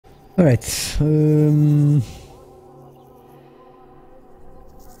Alright.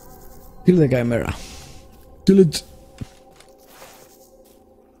 Kill the camera. Kill it.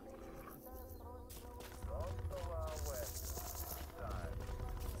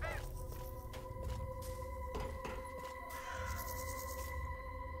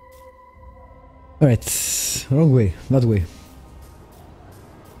 Alright, wrong way, that way.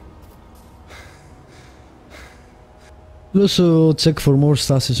 We'll also check for more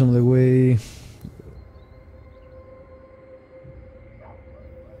stasis on the way.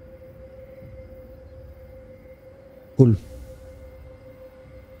 Cool.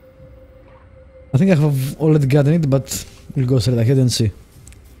 I think I have already gotten it, but we'll go straight ahead and see.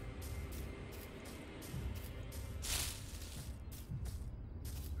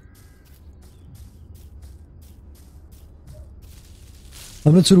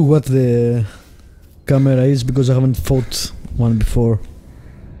 I'm not sure what the camera is because I haven't fought one before.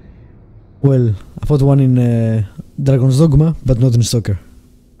 Well, I fought one in Dragon's Dogma, but not in Stalker.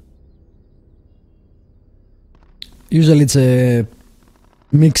 Usually it's a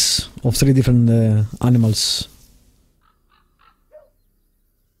mix of 3 different animals.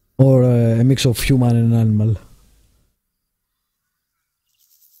 Or a mix of human and animal.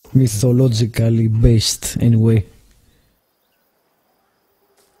 Mythologically based, anyway.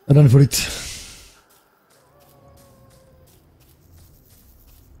 Run for it.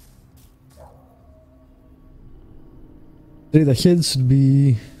 Straight ahead should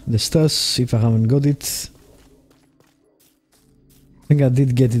be the stas, if I haven't got it. I think I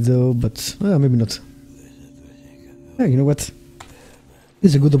did get it though, but maybe not. Yeah, you know what?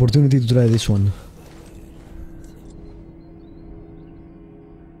 This is a good opportunity to try this one.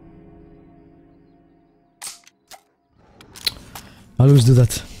 I always do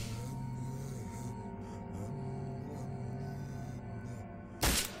that.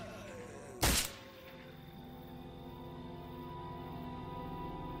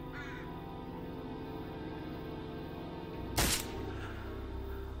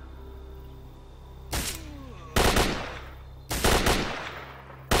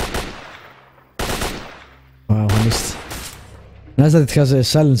 Wow, I missed. Nice that it has a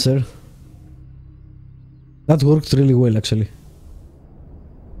silencer. That worked really well actually.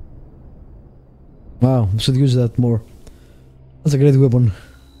 Wow, I should use that more. That's a great weapon.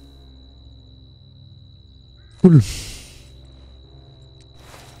 Cool.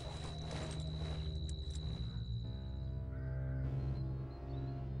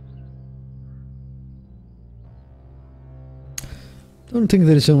 Don't think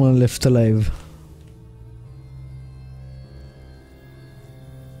there is anyone left alive.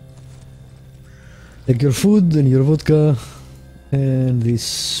 Take your food and your vodka and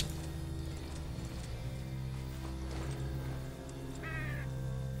this.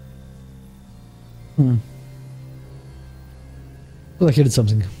 Well, I heard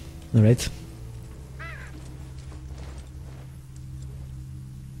something. Alright.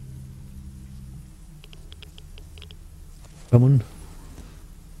 Come on. I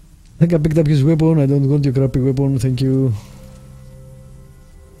think I picked up his weapon. I don't want your crappy weapon, thank you.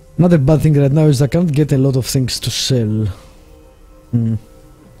 Another bad thing right now is I can't get a lot of things to sell. I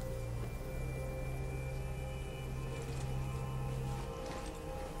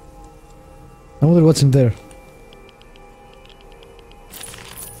wonder what's in there.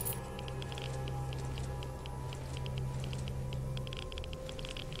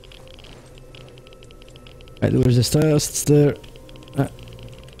 Right, where's the stars? It's there.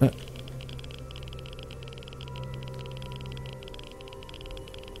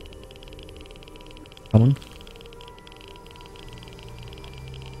 Come on.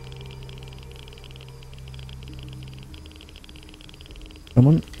 Come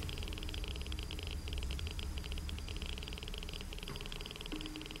on.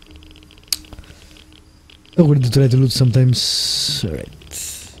 Oh, we're going to try to loot sometimes.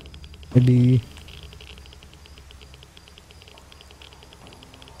 Alright. Maybe.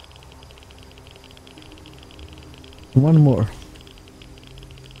 One more.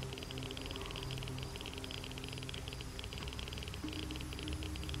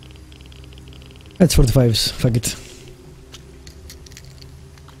 That's 45s, fuck it.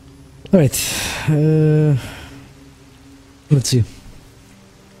 Alright, let's see.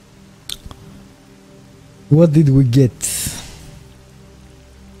 What did we get?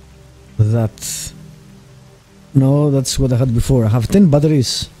 That. No, that's what I had before. I have 10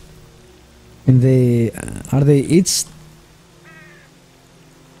 batteries. And they are they each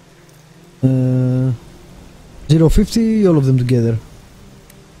 0.50, all of them together?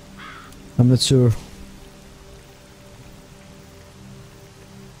 I'm not sure.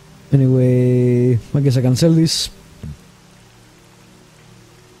 Anyway, I guess I can sell this.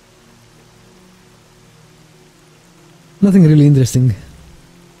 Nothing really interesting.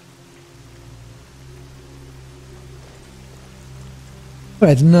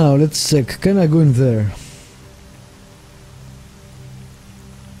 Right, now let's check. Can I go in there?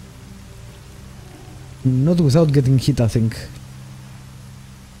 Not without getting hit, I think.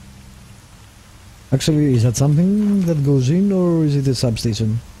 Actually, is that something that goes in, or is it a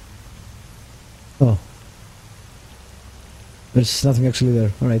substation? Oh. There's nothing actually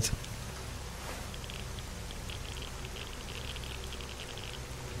there. Alright.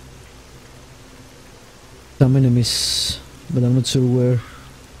 Some enemies, but I'm not sure where.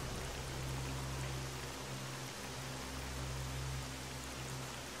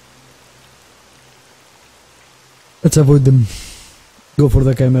 Let's avoid them. Go for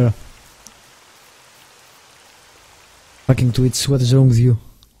the chimera. Fucking Twitch, what is wrong with you?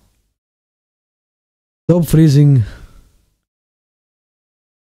 Stop freezing.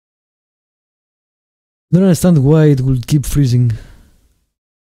 Don't understand why it would keep freezing.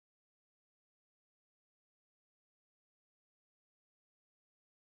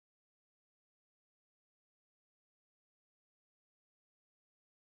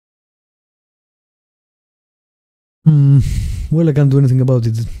 Well, I can't do anything about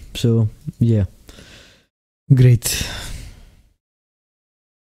it, so yeah. Great.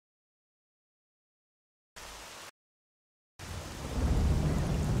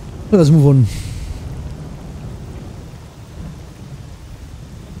 Let us move on.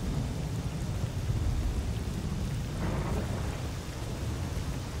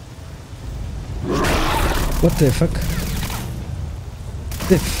 What the fuck?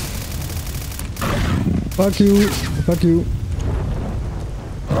 Fuck you! Fuck you!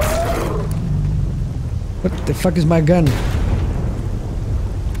 What the fuck is my gun?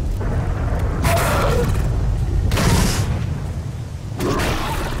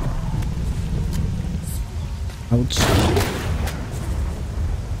 Ouch.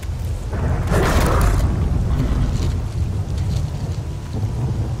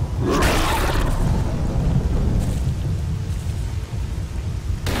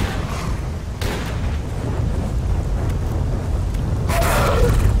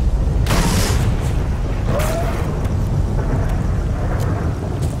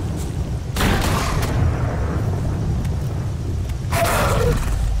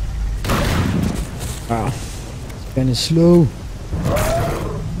 Kinda slow. You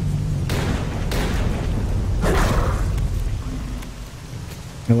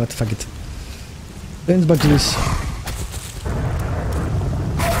know what? Fuck it. Turns back to this.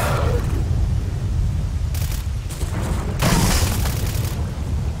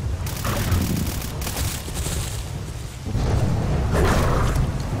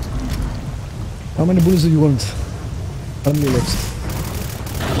 How many bullets do you want? How many left?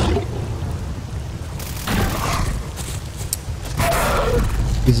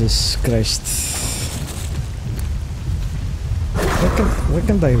 Jesus Christ. Why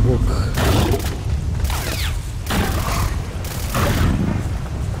can't I walk?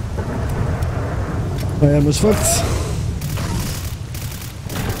 I almost fucked.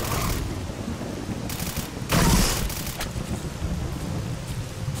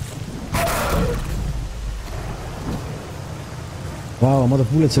 Wow, I'm out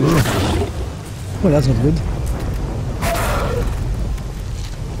of bullets again. Well, that's not good.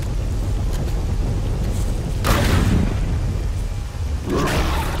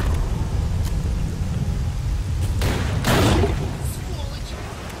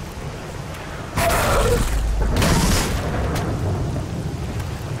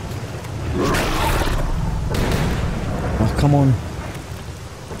 Come on.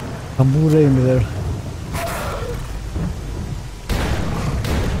 I'm in there.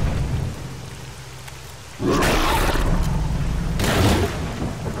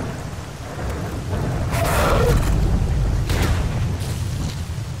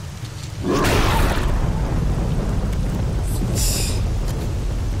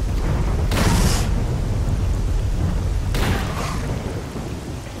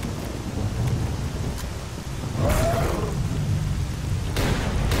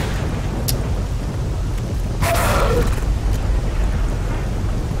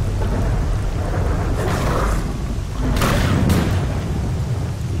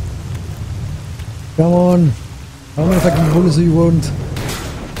 Come on! How many fucking bullets do you want?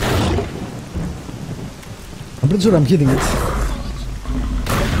 I'm pretty sure I'm hitting it.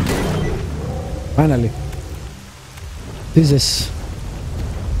 Finally. Jesus.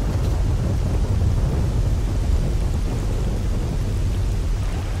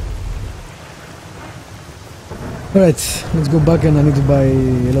 Alright, let's go back and I need to buy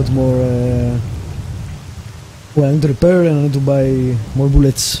a lot more. Well, I need to repair and I need to buy more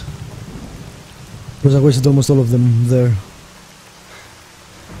bullets. Because I wasted almost all of them there.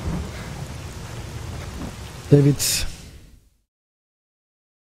 Save it.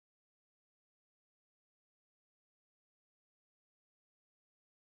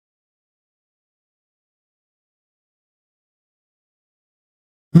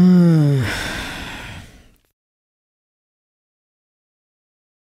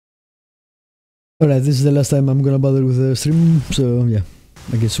 Alright, this is the last time I'm gonna bother with the stream, so yeah,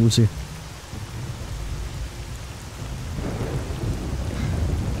 I guess we'll see.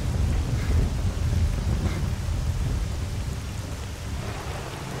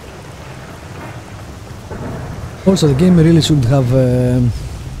 Also, the game really should have, I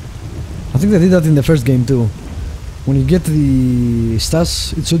think they did that in the first game too. When you get the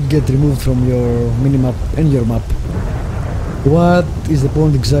stats, it should get removed from your minimap and your map. What is the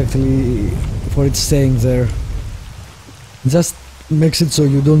point exactly for it staying there? It just makes it so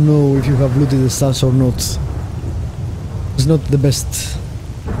you don't know if you have looted the stats or not. It's not the best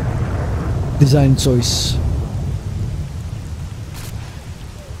design choice.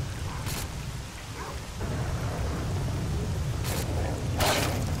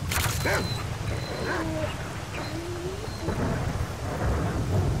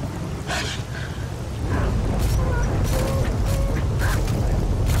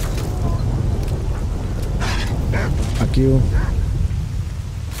 Fuck you.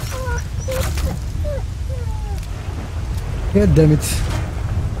 God damn it.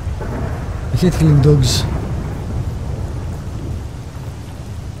 I hate killing dogs.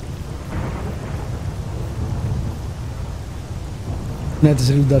 Night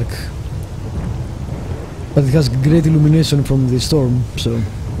is really dark. But it has great illumination from the storm, so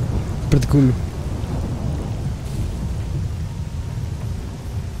pretty cool.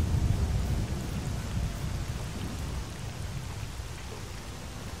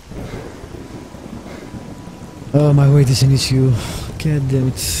 Oh, my weight is an issue. God damn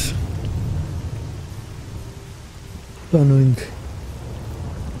it. So annoying.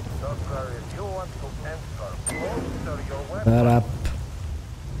 Shut up.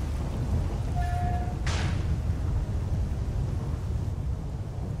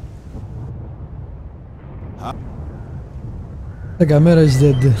 The camera is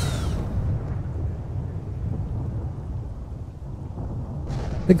dead.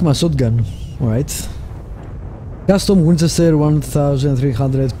 Take my shotgun. Alright. Custom Winchester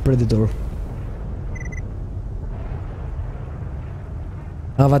 1300 Predator.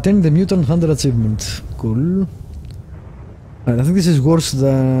 I've attained the Mutant Hunter achievement. Cool. Right, I think this is worse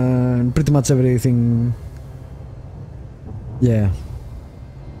than pretty much everything. Yeah.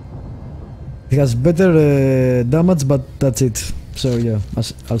 It has better damage, but that's it. So yeah,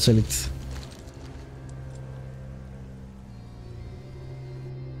 I'll sell it.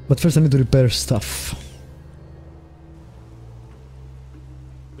 But first I need to repair stuff.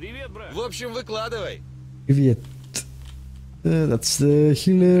 В общем, выкладывай. Привет. That's the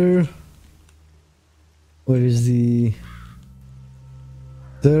healer. Where is the...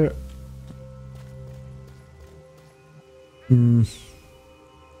 There. There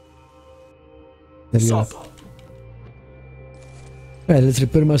you are. Right, let's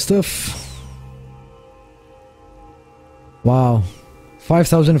repair my stuff. Wow.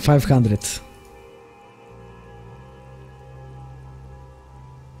 5,500.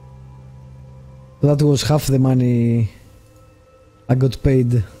 That was half the money I got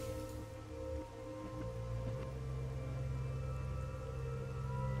paid.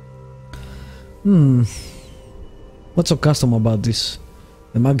 What's so custom about this?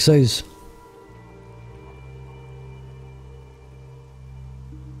 The mag size.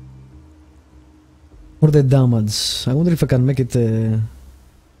 Or the damage. I wonder if I can make it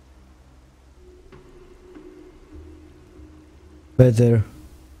better.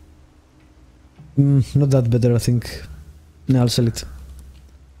 Not that better, I think. No, I'll sell it.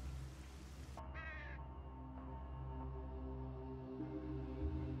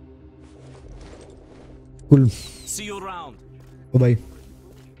 Cool. See you around. Bye-bye.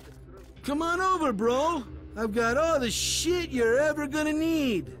 Come on over, bro. I've got all the shit you're ever gonna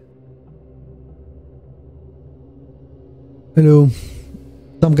need. Hello.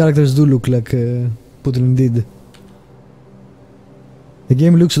 Some characters do look like Putin did. The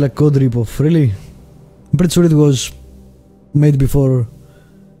game looks like code ripoff, really? I'm pretty sure it was made before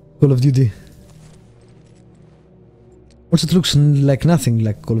Call of Duty. Also, it looks like nothing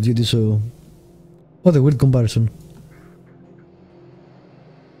like Call of Duty, so... What a weird comparison.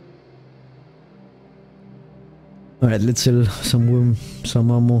 Alright, let's sell some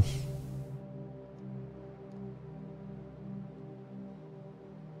ammo.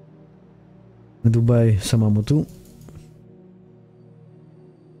 Need to buy some ammo too.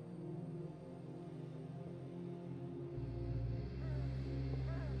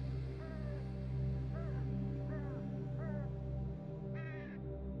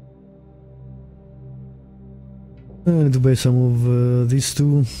 I need to buy some of these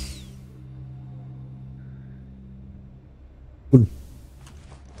too. Cool.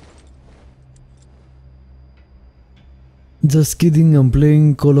 Just kidding, I'm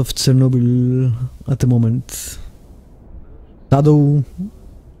playing Call of Chernobyl at the moment. Shadow.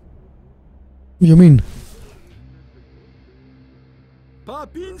 You mean?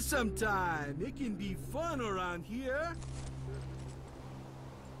 Pop in sometime. It can be fun around here.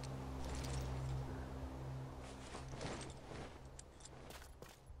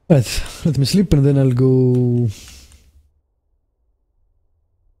 Right, let me sleep and then I'll go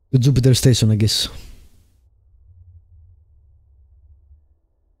to Jupiter Station, I guess.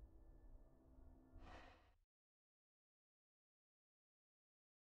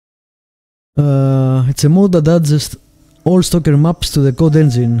 It's a mod that adds all Stalker maps to the code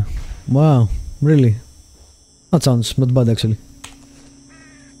engine. Wow, really? That sounds not bad actually.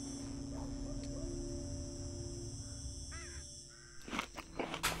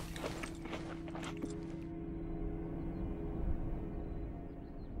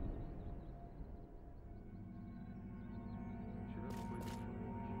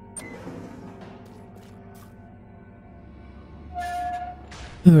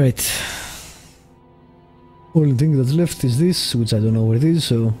 Alright. Only thing that's left is this, which I don't know where it is,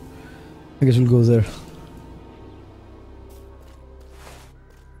 so I guess we'll go there.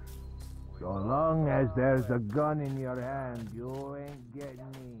 So long as there's a gun in your hand, you ain't getting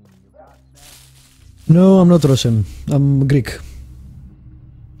me. You got that? No, I'm not Russian. I'm Greek.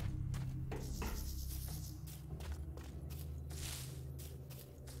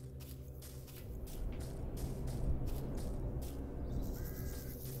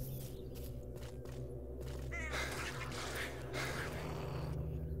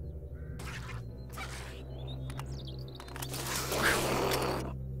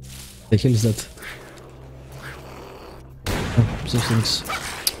 The hell is that? Oh, those things.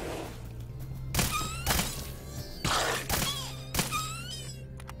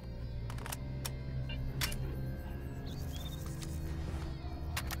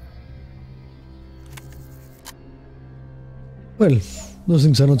 Well, those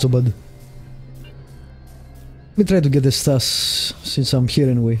things are not so bad. Let me try to get the stas since I'm here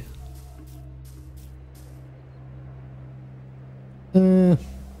anyway.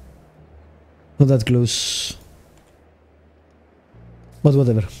 Not that close. But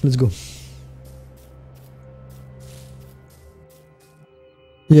whatever, let's go.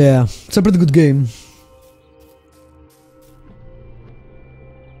 Yeah, it's a pretty good game.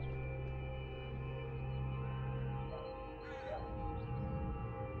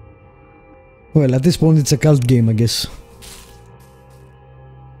 Well, at this point it's a cult game, I guess.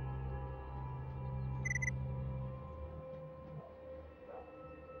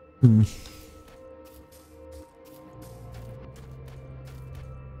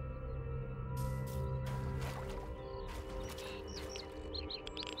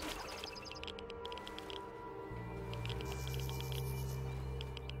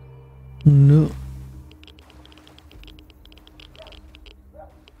 No.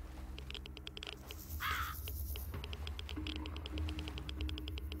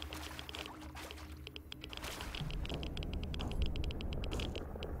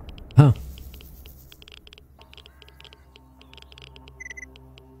 Huh.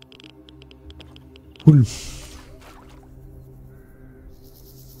 Cool.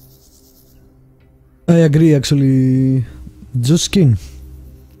 I agree, actually. Just skin.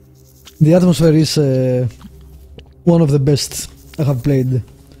 The atmosphere is one of the best I have played.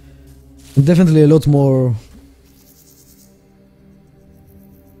 Definitely a lot more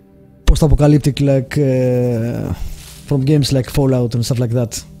post-apocalyptic, like from games like Fallout and stuff like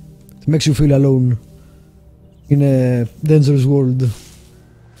that. It makes you feel alone in a dangerous world.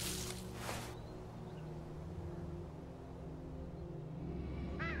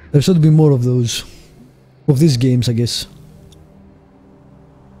 There should be more of those, of these games, I guess.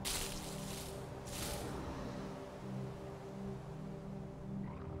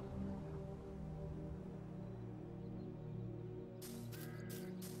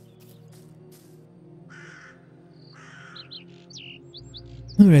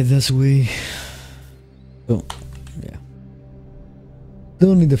 Alright, that's the way. Oh, yeah.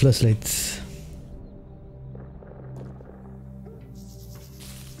 Don't need the flashlight.